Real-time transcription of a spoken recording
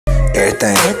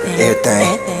everything,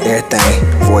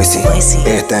 Voisey,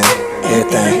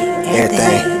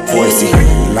 everything, Voisey.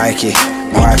 Like it,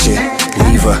 watch it,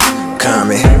 leave a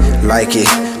comment. Like it,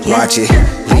 watch it,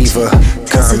 leave a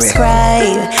comment.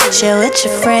 Subscribe, share with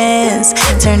your friends,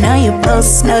 turn on your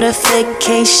post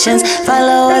notifications,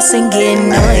 follow us and get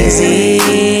noisy.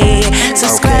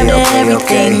 Subscribe to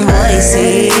everything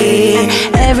Voisey,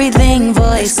 everything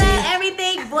Voisey.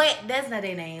 That's not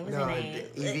their name. What's their name?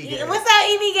 EV What's up,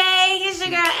 EV Gang? It's your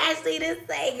girl Ashley the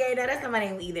Sanger. No, that's not my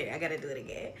name either. I gotta do it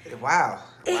again. Wow.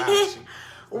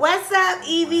 What's up,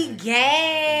 EV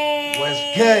Gang? What's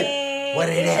good? What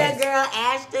it it's is? Your girl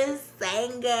Ashley the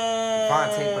Sanger.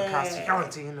 Vonte,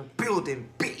 Picassionte in the building,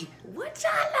 B. What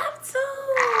y'all up to?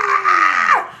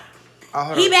 Oh,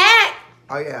 hold He on. back.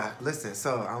 Oh yeah, listen.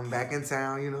 So I'm back in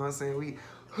town. You know what I'm saying? He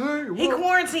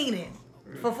quarantining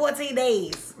for 14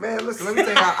 days. Man, listen. Let me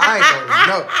tell you how I ain't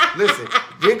gonna. No, listen.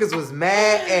 Niggas was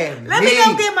mad at me. Let me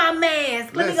go get my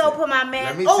mask. Let me go Listen, put my mask.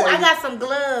 let me Oh, tell I you- got some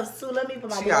gloves too. Let me put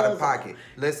my She gloves out of pocket.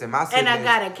 Listen, my And I siblings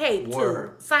got a cape were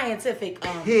too. Scientific.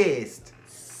 pissed.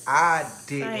 I Scientist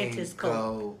didn't coat.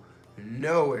 go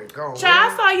nowhere. Go.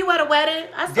 Child, I saw you at a wedding.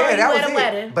 I saw you that at was a it.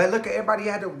 wedding. But look, everybody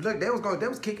had to look. They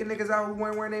was kicking niggas out who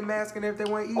weren't wearing their mask and if they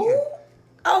weren't eating. Ooh,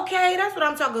 okay, that's what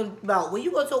I'm talking about. When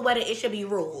you go to a wedding, it should be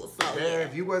rules. So Yeah, yeah.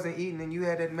 if you wasn't eating and you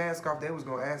had that mask off, they was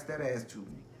gonna ask that ass to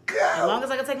go. As long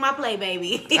as I can take my play,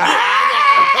 baby.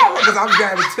 Because I'm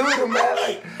grabbing two of them, man.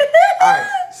 Like, all right,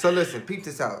 so listen, peep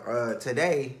this out.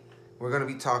 Today, we're going to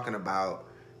be talking about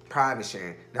private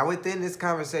sharing. Now, within this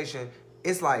conversation,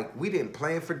 it's like we didn't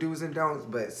plan for do's and don'ts,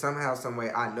 but somehow, some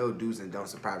way, I know do's and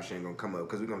don'ts of private sharing going to come up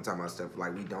because we're going to talk about stuff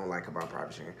like we don't like about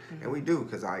private sharing. And we do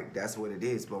because like that's what it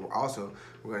is. But we're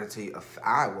going to tell you,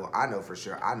 I know for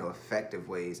sure, I know effective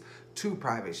ways to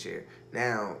private share.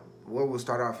 Now, what we'll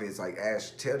start off is like,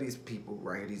 Ash, tell these people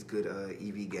right here, these good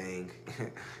EV gang,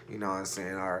 you know what I'm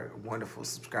saying, our wonderful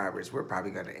subscribers. We're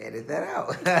probably going to edit that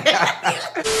out.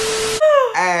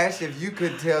 Ash, if you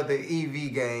could tell the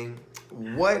EV gang,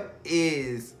 what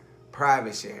is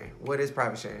private sharing? What is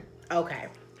private sharing? Okay.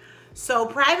 So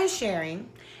private sharing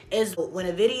is when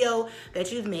a video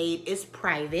that you've made is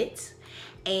private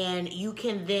and you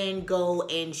can then go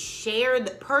and share,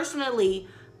 personally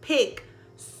pick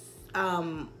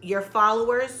your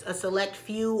followers, a select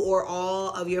few or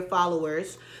all of your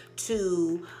followers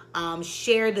to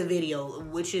share the video,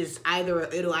 which is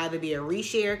it'll either be a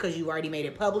reshare because you already made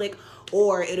it public,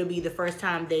 or it'll be the first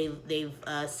time they've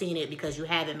seen it because you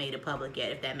haven't made it public yet,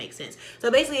 if that makes sense.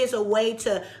 So basically it's a way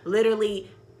to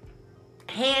literally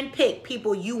handpick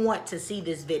people you want to see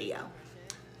this video.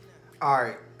 All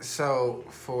right, so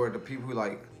for the people who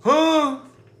like, huh?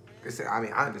 I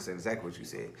mean, I understand exactly what you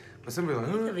said, but some people are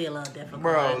like, huh? It could be a little difficult.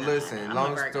 Bro, listen, I'm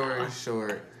long a story girl.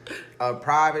 short, a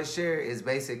private share is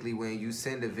basically when you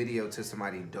send a video to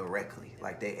somebody directly,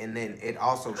 and then it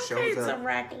also shows up.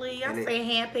 Directly. I say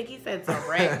handpick. He said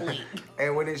directly.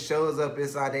 And when it shows up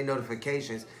inside their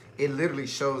notifications, it literally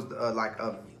shows like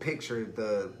a picture,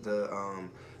 the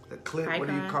clip. Icon. What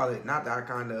do you call it? Not the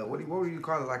icon. What do you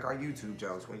call it? Like our YouTube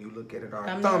jokes when you look at it, our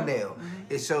Thumbnail. thumbnail.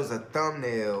 It shows a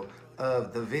thumbnail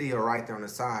of the video right there on the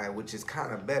side, which is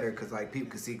kind of better because like people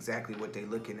can see exactly what they're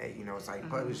looking at. You know, it's like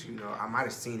publish. You know, I might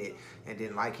have seen it and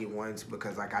didn't like it once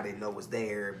because like I didn't know it was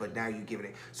there, but now you giving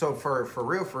it. So for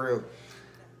real,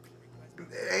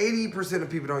 80% of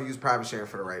people don't use private sharing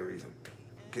for the right reason.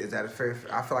 Is that a fair?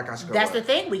 I feel like I should go. That's up. the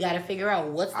thing. We got to figure out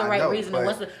what's the I right know, reason and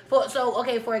what's the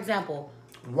for example.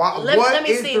 What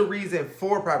is the reason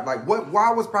for private? Like,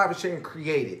 why was private sharing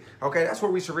created? Okay, that's where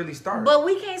we should really start. But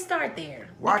we can't start there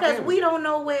because we don't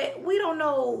know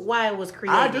why it was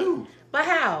created. I do. But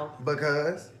how?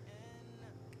 Because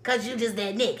you just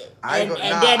that nigga,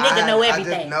 that nigga know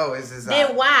everything. No, it's just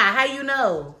then why? How you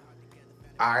know?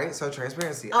 All right, so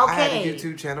transparency. Okay. I had a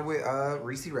YouTube channel with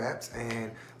Reeeeeal Raps,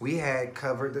 and we had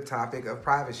covered the topic of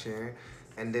private sharing.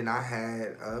 And then I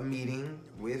had a meeting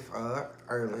with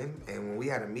Erlen, and when we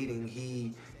had a meeting,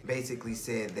 he basically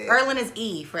said that... Erlen is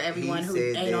E for everyone who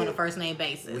ain't on a first name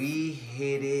basis. We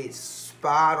hit it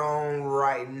spot on,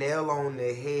 right, nail on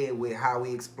the head with how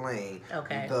we explain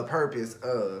the purpose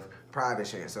of private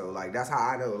sharing. So, like, that's how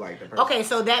I know, like, the purpose. Okay,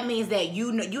 so that means that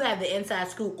you have the inside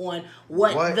scoop on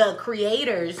what the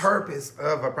creators... purpose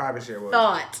of a private share was.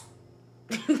 Thought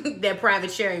that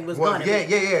private sharing was going to be.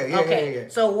 Yeah.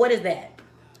 So what is that?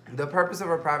 The purpose of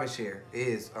a private share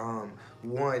is,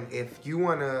 one, if you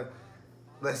want to,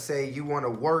 let's say you want to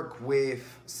work with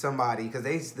somebody,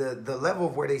 because the level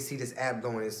of where they see this app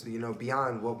going is, you know,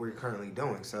 beyond what we're currently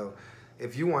doing. So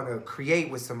if you want to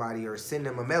create with somebody or send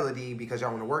them a melody because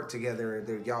y'all want to work together,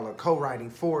 or y'all are co-writing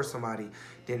for somebody,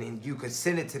 then you could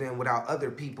send it to them without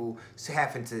other people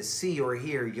having to see or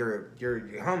hear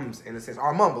your hums, in a sense,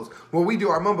 our mumbles. Well, we do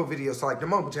our mumble videos, so like the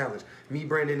mumble challenge. Me,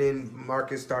 Brandon, and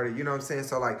Marcus started, you know what I'm saying?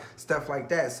 So like stuff like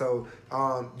that. So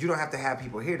you don't have to have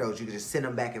people hear those. You can just send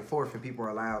them back and forth, and people are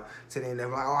allowed to then, they're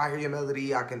like, oh, I hear your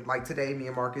melody. I can, like today, me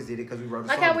and Marcus did it because we wrote a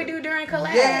song. Like how we do during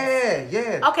collabs.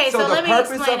 Yeah. Okay, so let me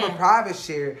explain the purpose of a private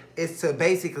share is to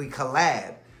basically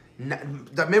collab.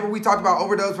 Remember we talked about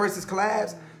overdose versus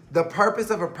collabs? The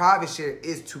purpose of a private share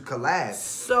is to collab.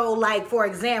 So, like, for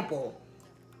example,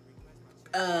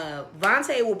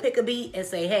 Vonte will pick a beat and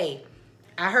say, hey,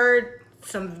 I heard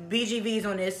some BGVs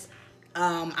on this.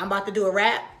 I'm about to do a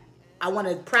rap. I want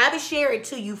to private share it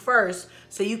to you first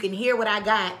so you can hear what I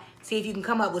got. See if you can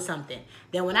come up with something.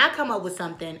 Then when I come up with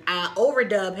something, I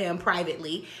overdub him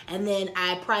privately, and then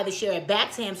I private share it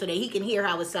back to him so that he can hear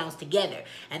how it sounds together.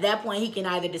 At that point, he can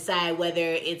either decide whether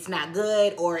it's not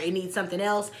good or it needs something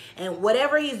else. And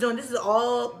whatever he's doing, this is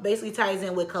all basically ties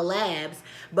in with collabs,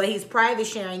 but he's private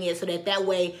sharing it so that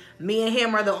way me and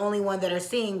him are the only one that are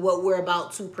seeing what we're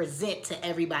about to present to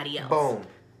everybody else. Boom.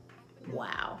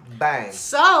 Wow. Bang.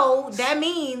 So that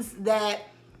means that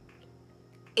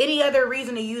any other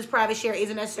reason to use private share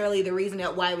isn't necessarily the reason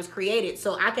why it was created.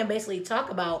 So I can basically talk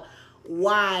about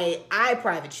why I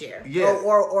private share,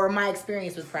 or my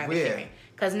experience with private sharing.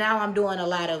 Because now I'm doing a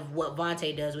lot of what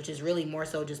Vonte does, which is really more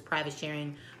so just private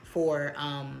sharing for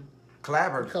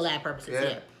collab purposes.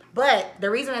 Yeah. But the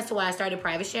reason as to why I started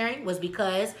private sharing was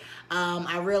because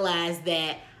I realized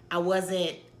that I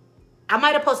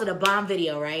might have posted a bomb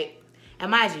video, right? And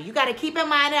mind you got to keep in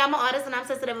mind that I'm an artist and I'm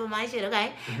sensitive with my shit,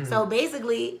 okay? So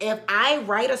basically, if I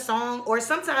write a song, or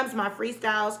sometimes my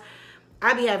freestyles,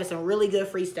 I be having some really good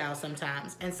freestyles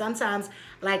sometimes. And sometimes,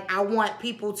 like, I want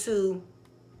people to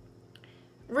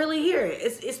really hear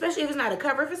it. Especially if it's not a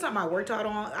cover. If it's something I worked hard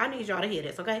on, I need y'all to hear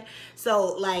this, okay?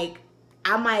 So, like,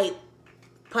 I might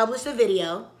publish a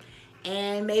video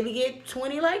and maybe get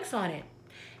 20 likes on it.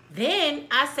 Then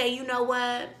I say, you know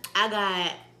what? I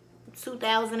got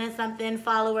 2,000 and something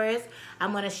followers.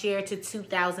 I'm going to share to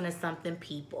 2,000 and something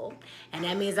people. And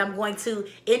that means I'm going to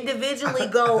individually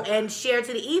go and share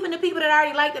to even the people that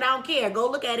already liked it. I don't care.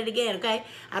 Go look at it again, okay?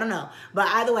 I don't know. But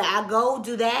either way, I go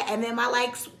do that, and then my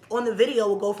likes on the video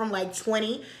will go from like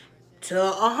 20 to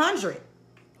 100.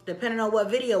 Depending on what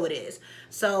video it is.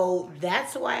 So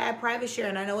that's why I private share.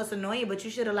 And I know it's annoying, but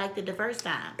you should have liked it the first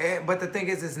time. But the thing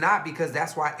is, it's not, because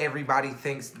that's why everybody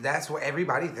thinks the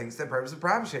purpose of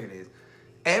private sharing is.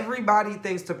 Everybody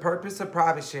thinks the purpose of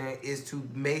private sharing is to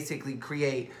basically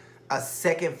create a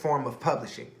second form of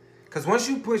publishing. Because once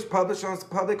you push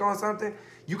public on something,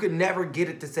 you could never get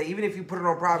it to say, even if you put it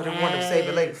on private and want to save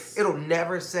it later, it'll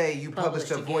never say you published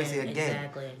a Voisey again.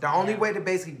 Exactly. The only way to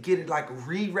basically get it like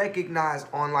re-recognized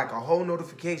on like a whole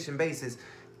notification basis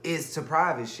is to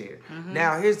private share.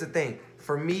 Now, here's the thing.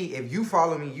 For me, if you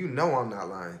follow me, you know I'm not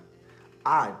lying.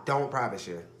 I don't private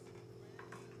share.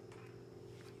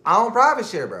 I don't private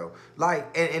share, bro.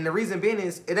 Like, and the reason being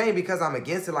is, it ain't because I'm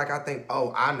against it. Like, I think,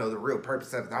 oh, I know the real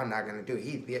purpose of it. I'm not going to do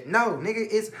it. No, nigga,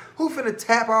 it's who finna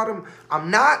tap all them? I'm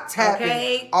not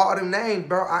tapping all them names,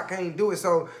 bro. I can't do it.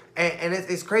 So, and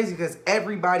it's crazy because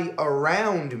everybody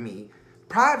around me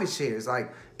private shares.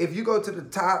 Like, if you go to the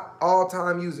top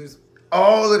all-time users,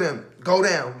 all of them go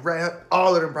down, right?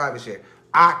 All of them private share.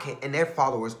 I can't, and their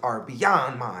followers are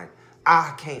beyond mine.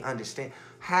 I can't understand.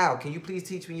 How? Can you please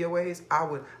teach me your ways?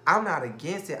 I'm not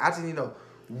against it. I just need to know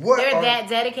what. They're that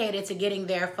dedicated to getting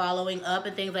their following up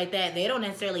and things like that. They don't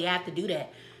necessarily have to do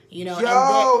that. You know,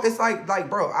 yo, it's like,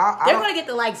 bro, they're gonna get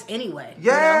the likes anyway.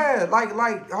 Yeah, you know?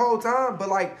 like the whole time. But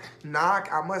like, nah,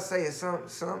 I must say, it's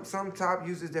some top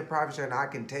users that private share, and I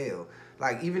can tell.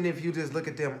 Like, even if you just look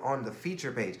at them on the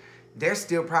feature page, they're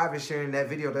still private sharing that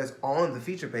video that's on the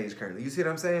feature page currently. You see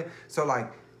what I'm saying? So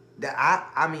like, that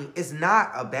I mean, it's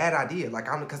not a bad idea. Like,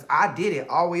 because I did it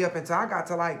all the way up until I got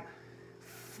to like,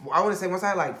 I want to say once I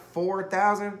had like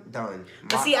 4,000 done.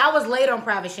 But see, I was late on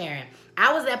private sharing.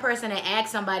 I was that person that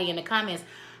asked somebody in the comments,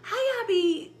 how y'all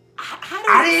be, how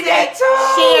does it say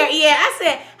share? Yeah, I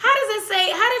said, how does it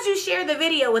say, how did you share the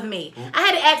video with me? I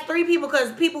had to ask 3 people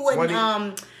because people wouldn't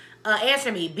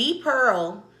answer me. B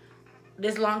Pearl,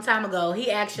 this long time ago,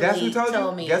 he actually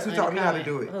told me. Guess who taught me how to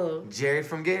do it? Who? Jerry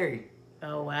from Gary.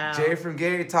 Oh wow! Jerry from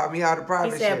Gary taught me how to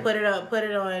private share. He said put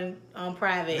it on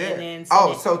private, and then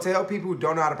so tell people who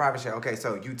don't know how to private share. Okay,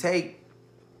 so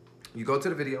you go to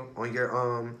the video on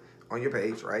your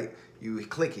page, right? You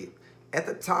click it, at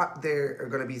the top there are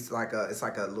gonna be like it's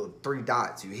like a little 3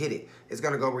 dots. You hit it. It's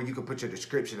gonna go where you can put your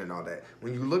description and all that.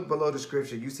 When you look below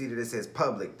description, you see that it says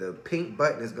public. The pink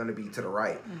button is gonna be to the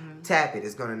right. Tap it.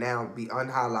 It's gonna now be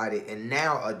unhighlighted, and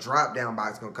now a drop down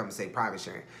box is gonna come and say private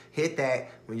sharing. Hit that.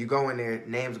 When you go in there,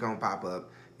 names gonna pop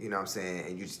up. You know what I'm saying?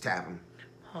 And you just tap them.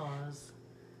 Pause.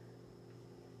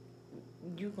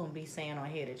 You gonna be saying on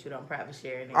here that you don't private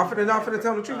share anything. I'm finna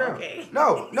tell the truth now. Okay.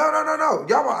 No.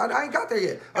 Y'all, I ain't got there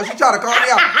yet. Oh, she trying to call me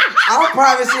out. I'm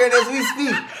private sharing as we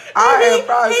speak. I am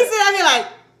private. He said, I mean, like,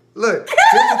 look,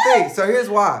 here's the thing. So here's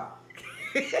why.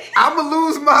 I'ma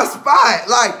lose my spot.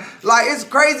 Like it's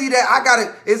crazy that I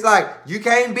gotta. It's like you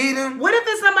can't beat him. What if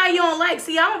it's somebody you don't like?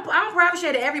 See, I don't private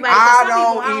share to everybody. I Some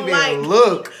don't people even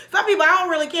look. Some people I don't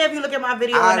really care if you look at my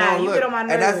video or not. You get on my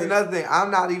nerves. And that's another thing.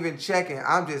 I'm not even checking.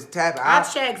 I'm just tapping. I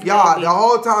check, y'all baby. the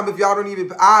whole time. If y'all don't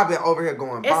even, I've been over here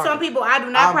going. There's some people I do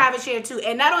not private share to,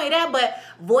 and not only that, but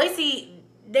Voisey.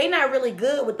 They not really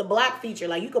good with the block feature.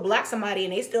 Like, you could block somebody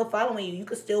and they still following you. You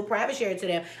could still private share it to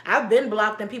them. I've been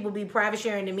blocked and people be private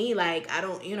sharing to me. Like, I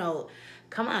don't,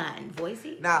 come on,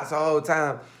 Voisey. Nah, so the whole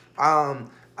time. I'm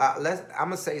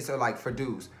gonna say so. Like for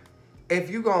dudes, if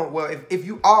you if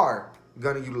you are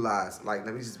gonna utilize, like,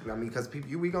 because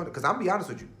because I'm gonna be honest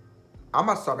with you, I'm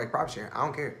about to start back private sharing. I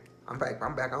don't care. I'm back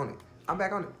on it. I'm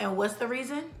back on it. And what's the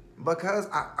reason? Because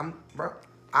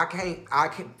I can't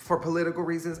for political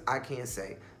reasons, I can't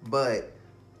say. But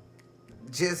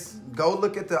just go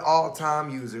look at the all-time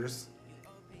users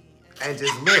and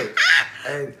just look.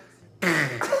 And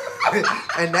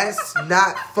and that's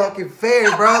not fucking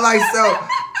fair, bro. Like, so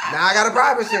now I got a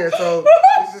private share, so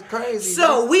this is crazy.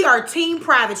 So we are team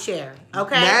private share,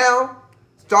 okay? Now,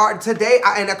 start today,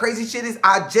 and the crazy shit is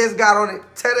I just got on it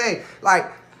today.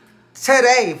 Like,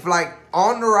 today, like,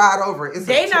 on the ride over.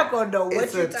 They not gonna know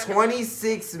what you're talking about. It's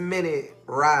a 26-minute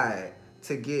ride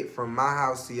to get from my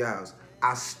house to your house.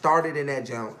 I started in that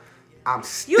jump. I'm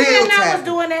still You didn't know I was tapping.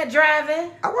 doing that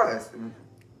driving? I was.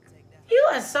 You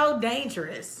are so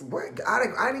dangerous. What? I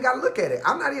ain't even gotta look at it.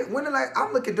 I'm not even.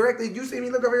 I'm looking directly. You see me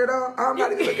look over here, dog? I'm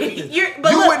not even looking at this.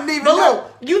 Wouldn't even know.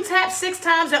 Look, you tap 6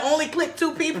 times and only click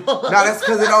 2 people. No, that's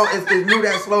because it knew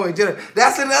that slow in general.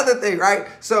 That's another thing, right?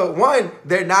 So one,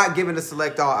 they're not giving the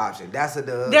select all option. That's a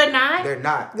dub. They're not? They're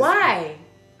not. Why?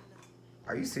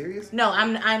 Are you serious? No,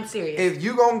 I'm serious. If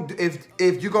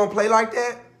you gonna play like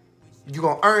that, you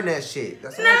gonna earn that shit.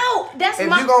 That's no, right. that's if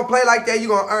you gonna play like that, you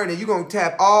gonna earn it. You gonna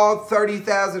tap all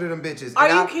 30,000 of them bitches. Are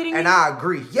you kidding me? And I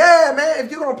agree. Yeah, man.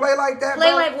 If you gonna play like that,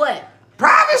 play like what?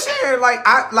 Private share. Like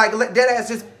let that ass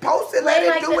just post it. Let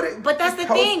it do it. But that's the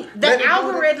thing. The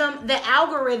algorithm.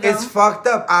 It's fucked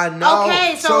up. I know.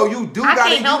 Okay, so you do I gotta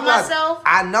can't help myself.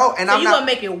 I know, and so I'm you not gonna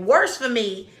make it worse for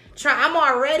me. I'm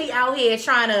already out here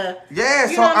trying to. Yeah,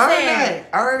 you so know what I'm earn saying? that.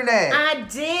 Earn that. I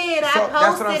did. So I posted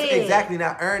that's what I'm it. saying. Exactly.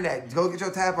 Now earn that. Go get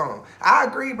your tap on. I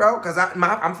agree, bro, because I'm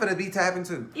finna be tapping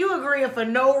too. You agreeing for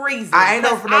no reason. I ain't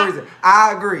know for no reason.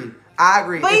 I agree.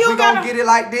 But if we gonna get it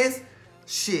like this,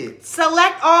 shit.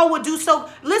 Select all would do so.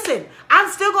 Listen, I'm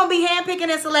still gonna be handpicking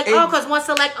and select all because once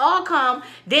select all come,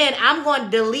 then I'm gonna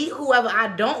delete whoever I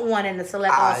don't want in the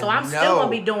select all. So I'm still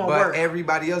gonna be doing work. But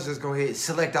everybody else just gonna hit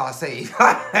select all save.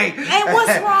 And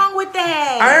what's wrong with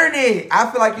that? Earn it.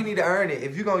 I feel like you need to earn it.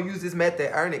 If you're gonna use this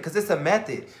method, earn it. Because it's a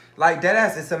method. Like,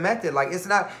 deadass, it's a method. Like, it's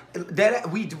not that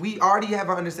we already have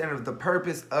an understanding of the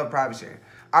purpose of private sharing.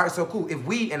 All right, so cool. If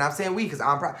we, and I'm saying we because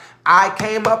I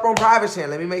came up on private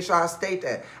sharing. Let me make sure I state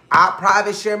that. I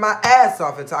private share my ass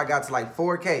off until I got to like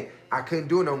 4K. I couldn't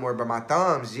do it no more, but my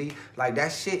thumbs, G. Like,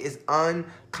 that shit is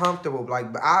uncomfortable.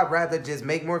 Like, but I'd rather just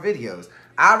make more videos.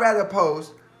 I'd rather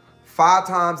post 5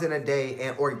 times in a day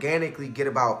and organically get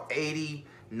about 80,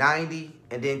 90,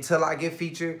 and then till I get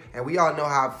featured. And we all know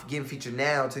how getting featured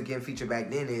now to getting featured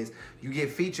back then is. You get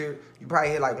featured, you probably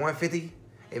hit like 150.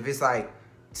 If it's like,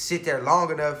 sit there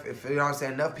long enough, if you know what I'm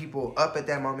saying, enough people up at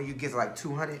that moment, you get to like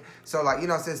 200. So like, you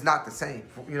know what I'm saying, it's not the same.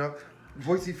 You know,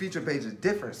 Voisey feature page is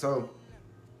different. So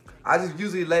I just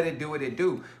usually let it do what it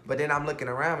do. But then I'm looking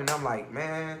around and I'm like,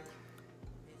 man,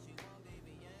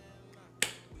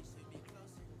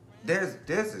 this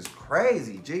is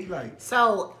crazy, G. Like,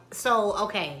 so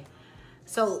okay.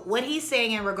 So what he's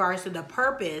saying in regards to the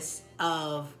purpose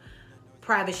of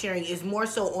private sharing is more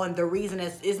so on the reason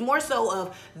is more so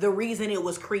of the reason it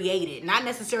was created, not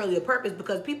necessarily the purpose,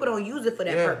 because people don't use it for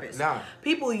that purpose. Nah.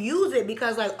 People use it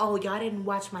because like, oh, y'all didn't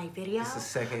watch my video. It's a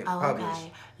second published.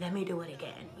 Okay, let me do it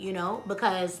again. You know,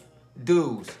 because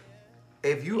dudes,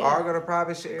 if you are gonna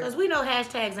private share, because we know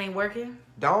hashtags ain't working.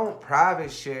 Don't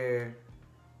private share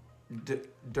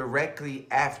directly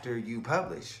after you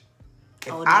publish.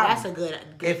 That's a good.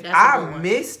 If that's a good one.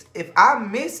 if I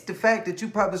missed the fact that you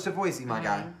published a Voisey, my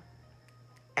guy,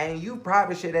 and you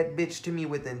private share that bitch to me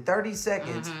within 30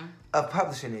 seconds of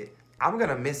publishing it, I'm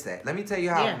gonna miss that. Let me tell you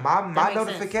how my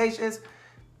notifications.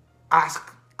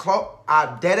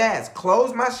 I dead ass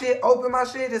close my shit, open my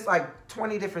shit. It's like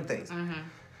 20 different things.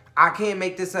 I can't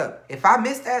make this up. If I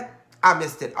missed that, I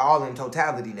missed it all in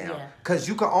totality now. Because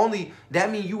you can only,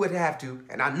 that means you would have to,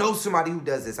 and I know somebody who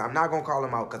does this. I'm not going to call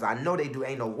them out because I know they do.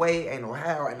 Ain't no way, ain't no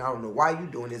how, and I don't know why you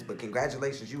doing this, but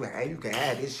congratulations, you can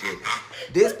have this shit.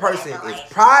 This person is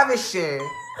private sharing,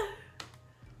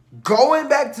 going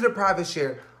back to the private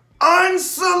share,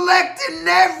 unselecting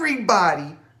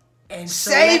everybody, and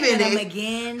saving it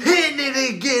again, hitting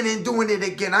it again, and doing it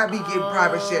again. I be getting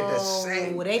private share the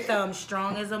same. They thumb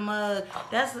strong as a mug.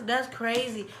 That's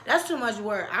crazy. That's too much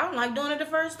work. I don't like doing it the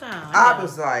first time. I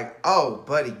was like, oh,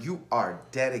 buddy, you are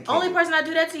dedicated. Only person I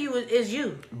do that to you is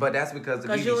you. But that's because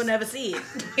you will never see it.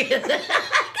 But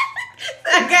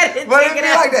it be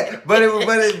like that. But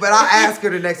I ask her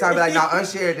the next time, like, nah,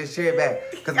 unshare it and share it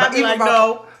back. Because even like,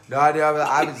 no. No, I be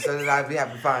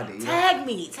having to find it. Tag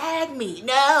me,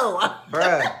 no.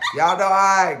 Bruh, y'all know how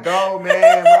I go,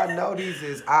 man. My notice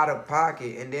is out of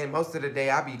pocket. And then most of the day,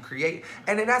 I be creating.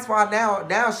 And then that's why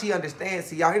now she understands.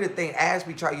 See, y'all hear the thing,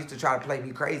 Ashley used to try to play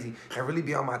me crazy and really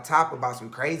be on my top about some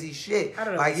crazy shit. I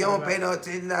don't know like, you don't pay no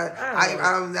attention. I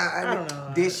don't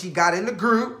know. Then she got in the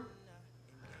group.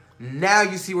 Now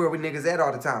you see where we niggas at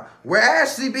all the time. Where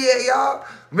Ashley be at, y'all?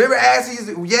 Remember Ashley used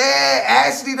to,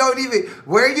 Ashley don't even,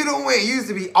 where you don't win, you used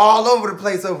to be all over the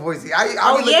place on Voisey. I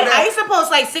used to post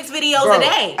like 6 videos a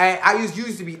day. And I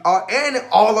used to be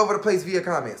all over the place via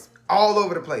comments. All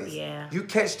over the place. Yeah. You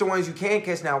catch the ones you can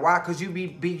catch now. Why? Because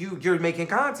you're making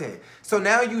content. So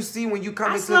now you see when you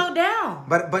come into... slow down.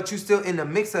 But you still in the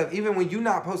mix of, even when you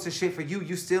not posting shit for you,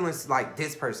 you still in like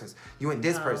this person's. You in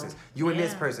this person's. You in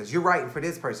this person's. You're writing for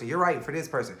this person. You're writing for this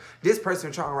person. This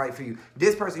person trying to write for you.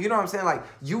 This person, you know what I'm saying? Like,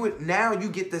 now you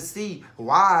get to see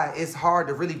why it's hard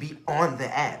to really be on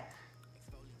the app.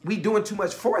 We doing too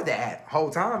much for the app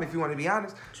whole time, if you want to be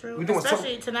honest. True. We doing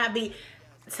especially to not be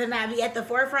at the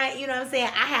forefront, you know what I'm saying?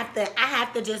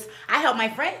 I help my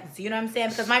friends, you know what I'm saying?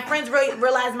 Because my friends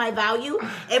realize my value.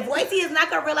 If Voisey is not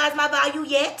going to realize my value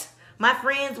yet, my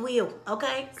friends will,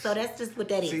 okay? So that's just what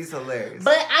that is. She's hilarious.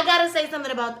 But I got to say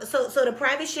something about, so the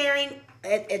private sharing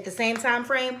at the same time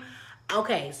frame,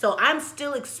 okay, so I'm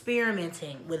still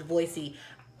experimenting with Voisey.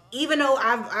 Even though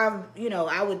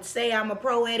I would say I'm a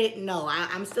pro at it, no,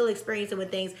 I'm still experiencing with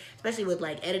things, especially with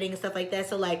like editing and stuff like that.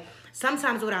 So like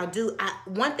sometimes what I'll do,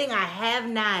 one thing I have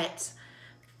not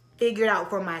figured out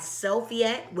for myself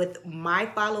yet with my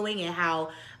following and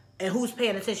who's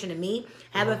paying attention to me,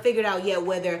 haven't figured out yet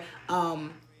whether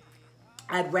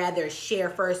I'd rather share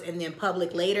first and then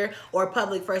public later, or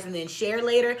public first and then share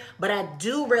later. But I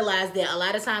do realize that a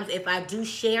lot of times if I do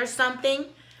share something,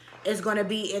 it's going to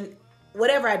be in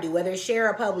whatever I do, whether it's share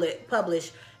or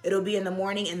publish, it'll be in the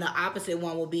morning, and the opposite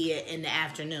one will be in the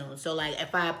afternoon. So like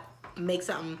if I make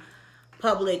something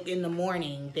public in the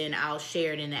morning, then I'll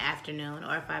share it in the afternoon.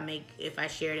 Or if I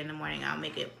share it in the morning, I'll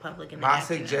make it public in the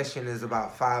afternoon. My suggestion is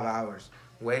about 5 hours.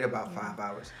 Wait about 5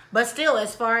 hours. But still,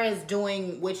 as far as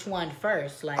doing which one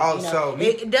first, like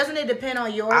doesn't it depend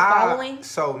on your following?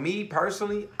 So me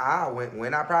personally,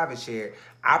 when I private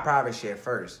share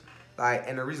first. Like,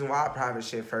 and the reason why I private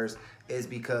share first is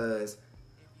because,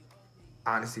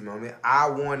 honestly, I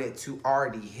wanted to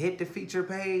already hit the feature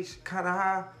page kind of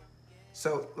high.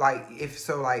 So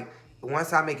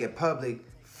once I make it public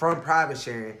from private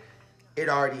sharing, it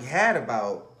already had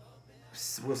about,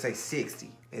 we'll say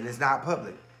 60, and it's not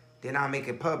public. Then I make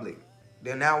it public.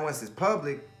 Then now once it's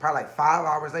public, probably like 5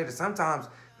 hours later, sometimes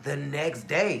the next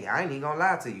day, I ain't even gonna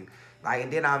lie to you. Like,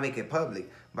 and then I'll make it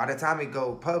public. By the time it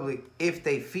go public, if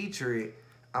they feature it,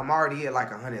 I'm already at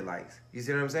like 100 likes. You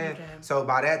see what I'm saying? Okay. So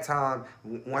by that time,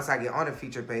 once I get on the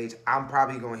feature page, I'm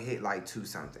probably going to hit like 2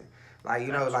 something. Like,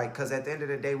 you know, like, because at the end of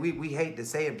the day, we hate to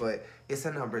say it, but it's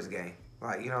a numbers game.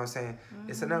 Like, you know what I'm saying? Mm-hmm.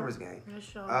 It's a numbers game. It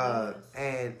sure is.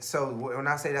 And so when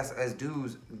I say that's as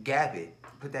dudes, gap it.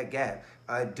 Put that gap.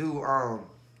 Do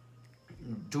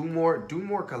more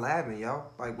collabing,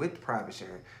 y'all. Like with private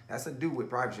sharing. That's a do with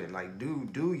private sharing. Like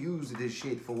do use this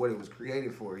shit for what it was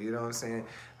created for. You know what I'm saying?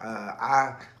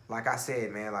 Like I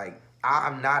said, man, like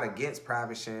I'm not against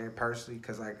private sharing personally,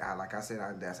 because like I said,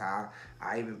 that's how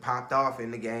I even popped off in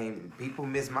the game. People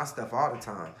miss my stuff all the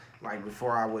time. Like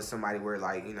before I was somebody where,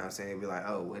 like, you know what I'm saying, it'd be like,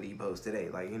 oh, what did he post today?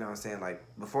 Like, you know what I'm saying? Like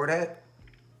before that,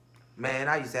 man,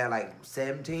 I used to have like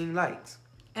 17 likes.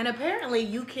 And apparently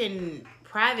you can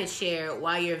private share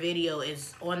while your video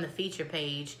is on the feature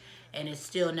page and it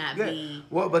still not be.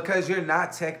 Well, because you're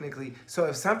not technically. So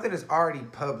if something is already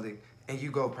public and you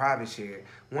go private share,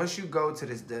 once you go to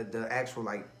the actual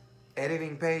like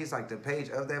editing page, like the page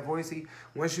of that Voisey,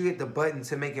 once you hit the button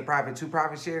to make it private to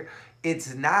private share,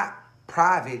 it's not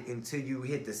private until you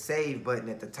hit the save button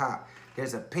at the top.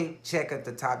 There's a pink check at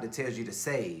the top that tells you to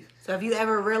save. So if you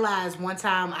ever realize one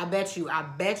time, I bet you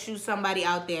somebody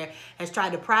out there has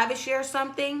tried to private share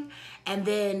something, and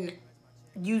then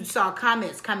you saw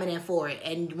comments coming in for it,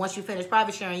 and once you finish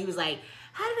private sharing, you was like,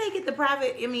 how did they get the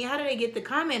private? I mean, how did they get the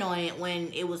comment on it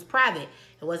when it was private?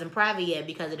 It wasn't private yet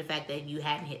because of the fact that you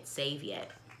hadn't hit save yet.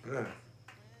 Yeah.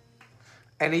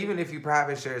 And even if you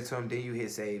private share it to them, then you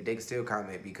hit save, they can still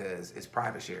comment because it's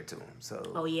private share to them. So.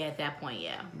 Oh yeah, at that point,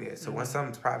 yeah. Yeah. So once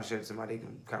something's private shared to somebody, they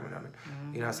can comment on it.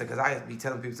 You know what I'm saying? Because I be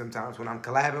telling people sometimes when I'm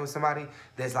collabing with somebody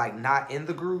that's like not in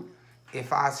the group,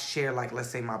 if I share like let's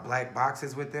say my black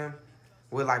boxes with them,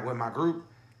 with my group,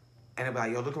 and they'll be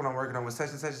like, yo, look what I'm working on with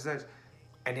such and such and such.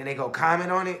 And then they go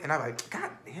comment on it, and I'm like,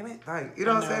 God damn it. Like, you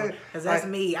know what I'm saying? Because that's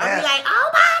like, me. I'll be like, oh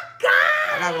my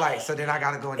God. And I'm like, so then I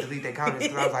got to go and delete their comments.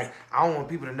 Because I was like, I don't want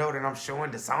people to know that I'm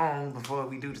showing the song before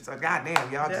we do this. So, God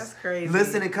damn, y'all that's just crazy.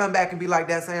 Listen and come back and be like,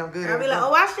 that sound good. I'll be like,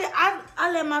 oh,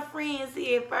 I let my friends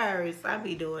see it first. I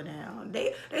be doing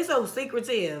that. They so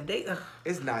secretive.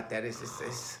 It's not that. It's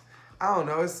just, I don't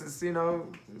know. It's just, you know,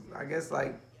 I guess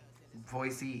like,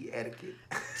 Voisey etiquette.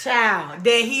 Child,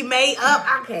 that he made up.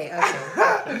 Okay.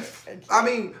 I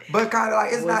mean, but kind of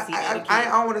like it's Voisey not. I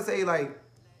don't want to say like.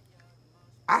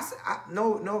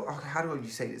 No. Okay, how do you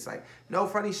say this? Like no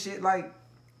funny shit. Like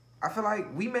I feel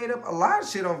like we made up a lot of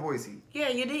shit on Voisey. Yeah,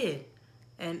 you did,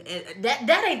 and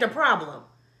that ain't the problem.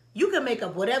 You can make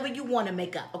up whatever you want to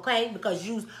make up, okay? Because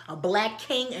you's a black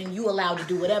king and you allowed to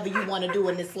do whatever you want to do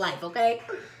in this life, okay?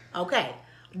 Okay.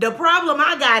 The problem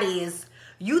I got is.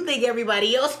 You think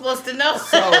everybody else supposed to know.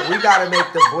 So we gotta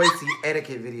make the Voisey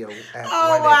etiquette video.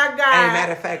 Oh my God. And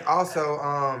matter of fact,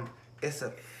 also, it's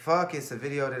a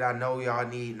video that I know y'all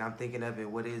need, and I'm thinking of it.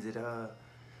 What is it?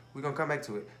 We're gonna come back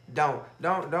to it. Don't.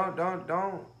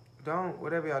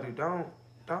 Whatever y'all do,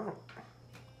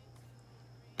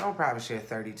 don't private share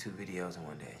 32 videos in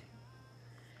one day.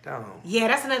 Don't. Yeah,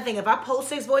 that's another thing. If I post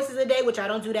 6 voices a day, which I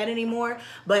don't do that anymore,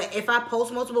 but if I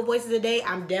post multiple voices a day,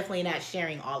 I'm definitely not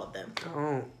sharing all of them.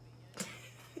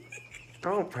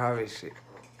 Don't private share.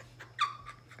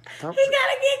 He gotta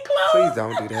get close. Please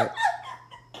don't do that.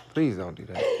 Please don't do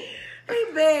that. He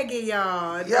begging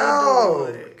y'all.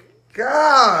 Yo,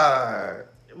 God.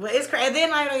 Well, it's crazy. And then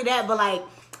not only that, but like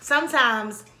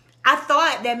sometimes I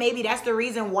thought that maybe that's the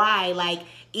reason why like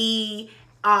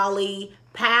Ollie,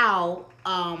 Powell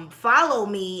follow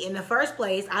me in the first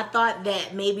place. I thought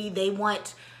that maybe they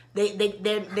can't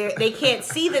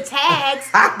see the tags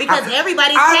because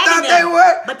everybody's tagging them.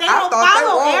 But they don't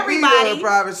follow everybody.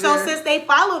 So since they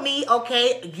follow me,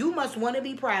 okay, you must want to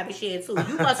be private shared too.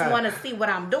 You must want to see what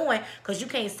I'm doing because you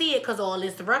can't see it because all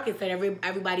this ruckus that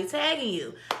everybody's tagging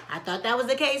you. I thought that was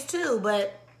the case too,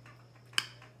 but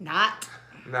not.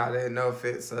 Nah, no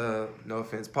offense. No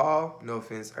offense, Paul. No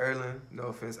offense, Erlen. No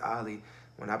offense, Ollie.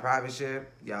 When I private share,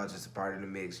 y'all just a part of the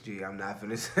mix. Gee, I'm not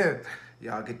finna.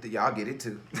 y'all get it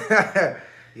too.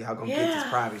 Y'all gonna get this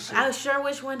private shit. I sure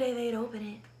wish one day they'd open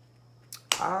it.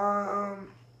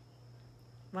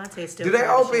 Vonte still. Do they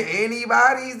open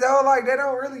anybody's though? Like they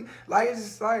don't really. Like it's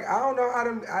just like I don't know how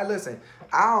to.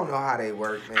 I don't know how they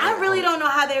work, man. I really don't know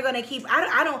how they're gonna keep.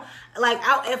 I don't like.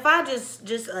 If I just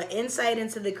insight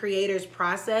into the creator's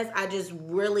process, I just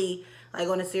really like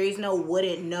on a serious note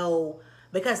wouldn't know.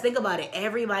 Because think about it,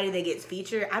 everybody that gets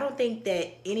featured, I don't think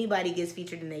that anybody gets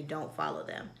featured and they don't follow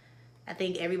them. I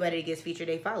think everybody that gets featured,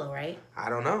 they follow, right? I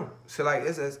don't know. So like,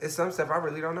 it's some stuff I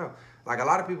really don't know. Like a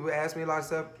lot of people ask me a lot of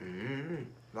stuff.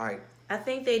 Like I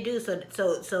think they do.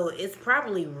 So it's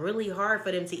probably really hard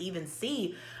for them to even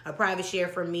see a private share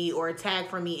from me or a tag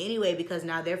from me anyway, because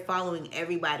now they're following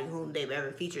everybody whom they've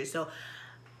ever featured. So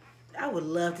I would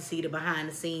love to see the behind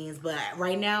the scenes, but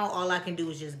right now all I can do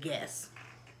is just guess.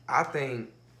 I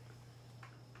think,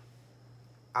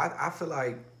 I feel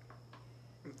like,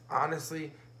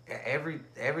 honestly,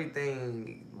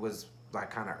 everything was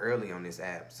like kind of early on this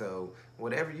app. So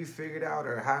whatever you figured out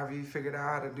or however you figured out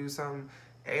how to do something,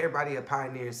 everybody a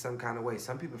pioneer in some kind of way.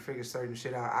 Some people figure certain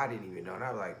shit out I didn't even know. And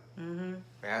I was like,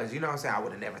 as you know what I'm saying, I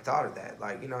would have never thought of that.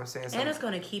 Like, you know what I'm saying? And it's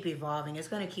going to keep evolving. It's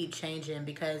going to keep changing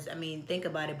because, I mean, think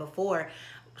about it. Before,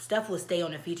 stuff would stay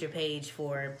on the feature page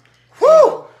for...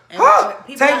 Woo!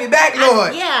 Take me back,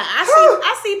 Lord.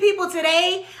 I see people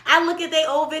today. I look at their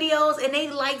old videos and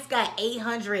they likes got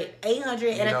 800 and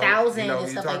 1,000 and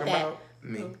stuff like that.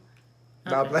 Me.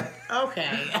 Not black.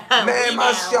 Okay. Man,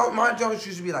 my jokes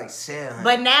used to be like 7.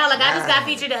 But now, like, I just got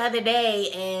featured the other day,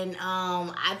 and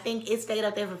I think it stayed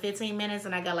up there for 15 minutes,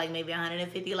 and I got like maybe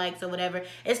 150 likes or whatever.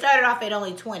 It started off at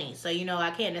only 20, so you know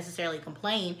I can't necessarily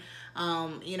complain. You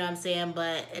know what I'm saying?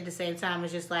 But at the same time,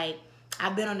 it's just like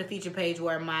I've been on the feature page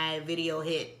where my video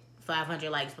hit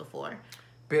 500 likes before.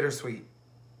 Bittersweet.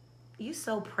 You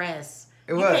so pressed.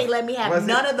 You can't let me have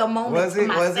none of the moments for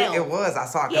myself. It was. I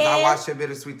saw it because I watched your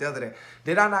Bittersweet the other day.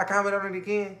 Did I not comment on it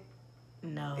again?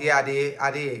 No. Yeah, I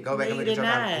did. Go back and look at your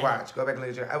watch. Go back and look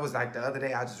at your. It was like the other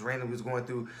day. I just randomly was going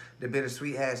through the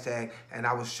Bittersweet hashtag, and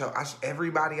I was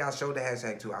everybody I showed the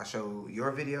hashtag to. I showed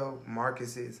your video,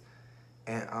 Marcus's,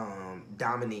 and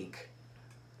Dominique.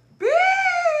 You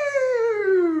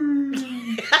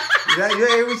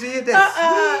ain't what she hit that.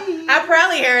 I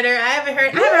probably heard her. I haven't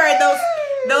heard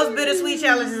those Bittersweet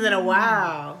challenges in a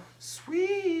while.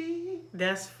 Sweet.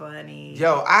 That's funny.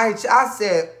 Yo, I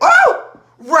said, oh,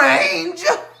 range.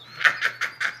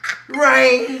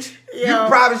 Yo, you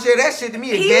probably share that shit to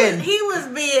me again. He was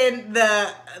being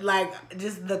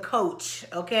just the coach,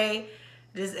 okay?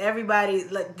 Just everybody,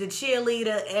 like the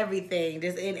cheerleader, everything.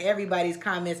 Just in everybody's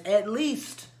comments at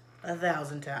least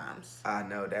 1,000 times. I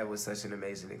know, that was such an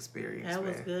amazing experience. That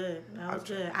was good. That was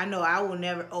good. I know I will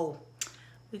never. Oh,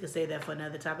 we could say that for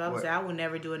another topic. I would say I will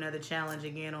never do another challenge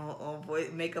again or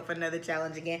make up another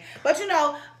challenge again. But you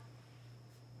know,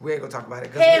 we ain't gonna talk about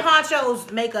it. Head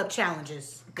honchos makeup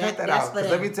challenges. Cut that out.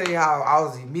 Because let me tell you how I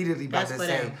was immediately about to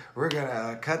say, we're going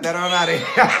to cut that on out of here.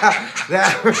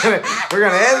 we're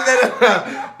going to edit that out.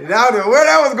 I don't know where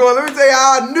that was going. Let me tell you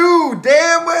how I knew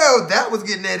damn well that was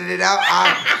getting edited out.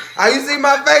 You see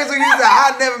my face when you said,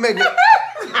 I'd never make it.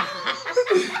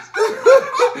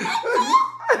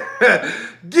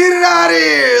 Get it out of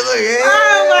here. Look,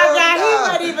 oh my God.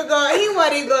 He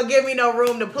wasn't even gonna give me no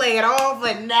room to play it all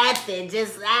for nothing.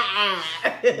 Just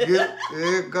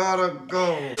It gotta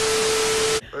go.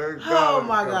 Oh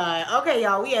my God. Okay,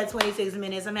 y'all. We had 26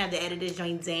 minutes. I'm gonna have to edit this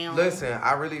joint down. Listen,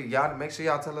 y'all make sure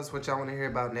y'all tell us what y'all want to hear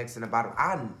about next in the bottom.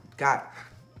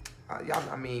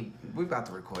 We're about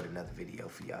to record another video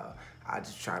for y'all. I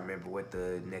just try to remember what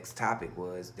the next topic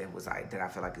was that I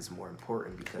feel like is more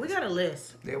important because we got a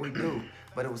list. Yeah, we do.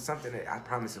 But it was something that I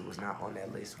promise it was not on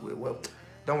that list. Well,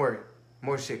 don't worry,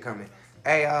 more shit coming.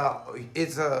 Hey,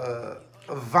 it's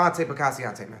Vonte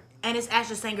Picassionte, man. And it's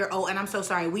Ashley Singer. Oh, and I'm so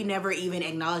sorry. We never even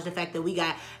acknowledged the fact that we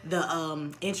got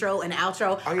the intro and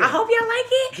outro. Oh, yeah. I hope y'all like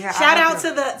it. Yeah, shout out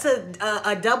to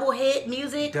a double hit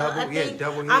music. Double hit.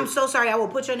 I'm so sorry. I will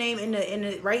put your name in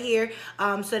the right here.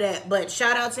 But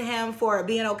shout out to him for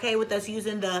being okay with us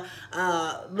using the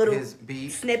little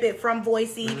snippet from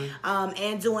Voisey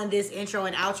and doing this intro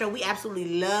and outro. We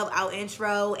absolutely love our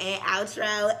intro and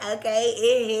outro. Okay,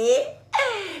 it hit.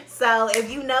 So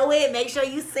if you know it, make sure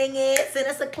you sing it. Send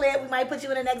us a clip. We might put you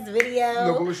in the next video.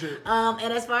 No bullshit.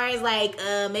 And as far as like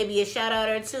maybe a shout out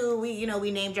or two, we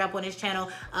name drop on this channel.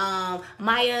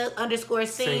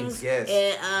 Maya_sings.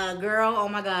 Yes. Girl, oh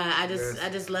my God, I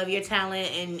just love your talent,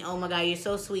 and oh my God, you're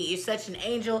so sweet. You're such an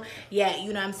angel. Yeah,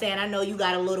 you know what I'm saying. I know you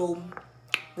got a little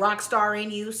rock star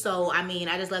in you, so I mean,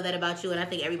 I just love that about you, and I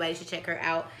think everybody should check her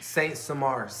out. Saint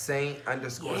Samar,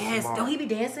 Saint_Samar. Yes, don't he be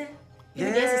dancing?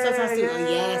 Yes,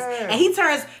 and he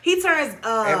turns.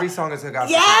 Every song is a gospel.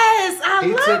 Yes, I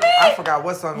love it. I forgot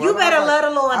what song. You better love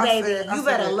the Lord, baby. You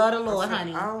better love the Lord,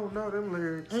 honey. I don't know them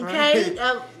lyrics. Okay.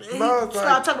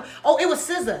 Start talking. Oh, it was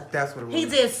SZA. That's what it was. He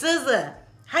did SZA.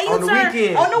 How you on the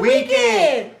weekend? On the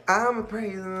weekend. I'm a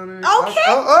praise on her. Okay.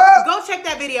 Go check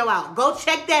that video out.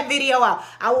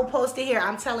 I will post it here.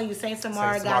 I'm telling you, Saint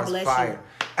Samara, God bless you.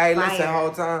 Hey, listen,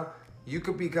 whole time. You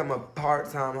could become a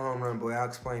part-time home run boy. I'll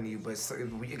explain to you, but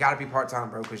you gotta be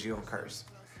part-time, bro, because you don't curse.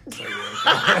 So,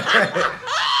 yeah.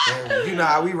 You know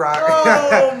how we rock.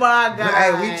 Oh my God.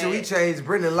 Hey, we changed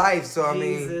Brendan's life, so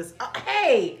Jesus.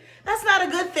 Hey, that's not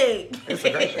a good thing. It's a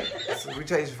great thing. We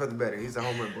changed it for the better. He's a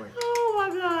home run boy. Oh my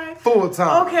God. Full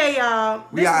time. Okay, y'all.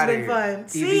 This has been fun.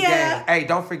 See ya. Gang. Hey,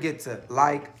 don't forget to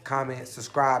like, comment,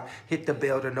 subscribe, hit the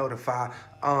bell to notify.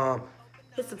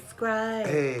 Hit subscribe,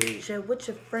 share with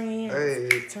your friends,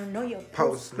 turn on your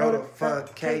post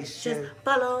notifications,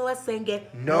 follow us and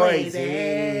get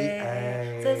noisy.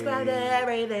 Subscribe to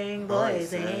everything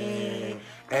Voisey.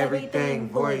 Everything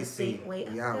Voisey. Wait,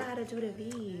 I gotta do the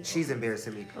V. She's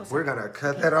embarrassing me. We're gonna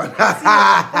cut that on.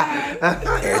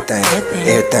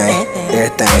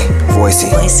 Everything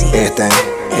Voisey.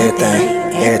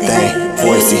 Everything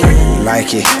Voisey.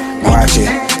 Like it, watch it,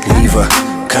 leave a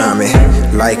comment.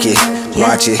 Like it,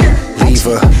 watch it, leave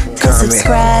a to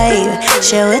subscribe,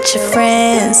 share with your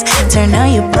friends, turn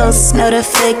on your post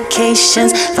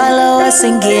notifications, follow us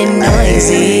and get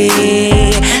noisy.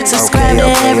 Subscribe to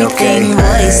everything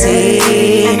Voisey,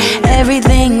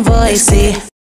 everything Voisey.